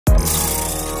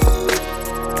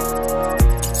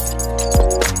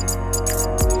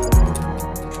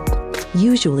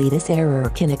Usually this error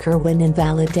can occur when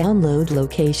invalid download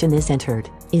location is entered.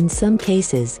 In some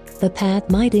cases, the path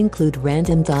might include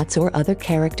random dots or other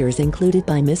characters included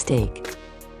by mistake.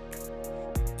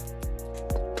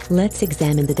 Let's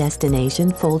examine the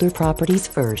destination folder properties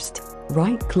first.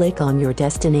 Right-click on your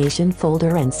destination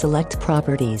folder and select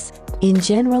Properties. In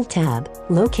General tab,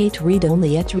 locate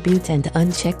read-only attribute and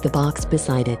uncheck the box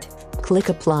beside it. Click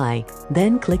Apply,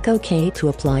 then click OK to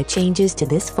apply changes to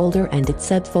this folder and its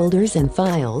subfolders and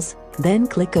files, then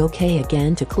click OK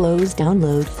again to close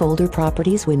Download Folder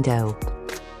Properties window.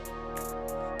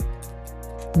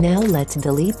 Now let's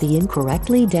delete the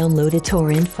incorrectly downloaded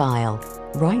torrent file.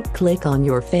 Right-click on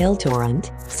your failed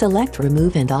torrent, select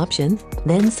Remove and Option,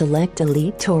 then select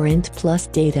Delete Torrent plus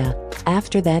Data.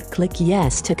 After that, click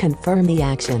Yes to confirm the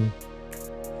action.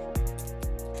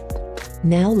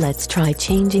 Now let's try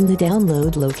changing the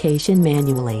download location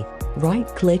manually.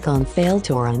 Right-click on Failed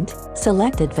Torrent,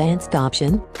 select Advanced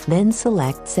option, then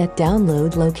select Set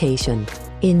Download Location.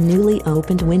 In newly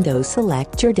opened window,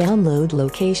 select your download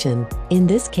location. In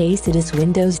this case it is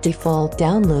Windows default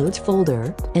downloads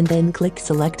folder, and then click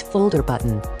Select Folder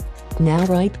button. Now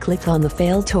right-click on the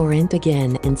failed torrent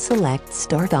again and select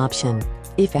Start option.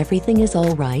 If everything is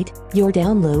alright, your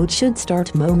download should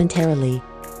start momentarily.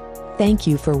 Thank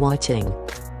you for watching.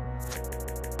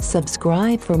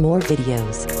 Subscribe for more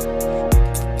videos.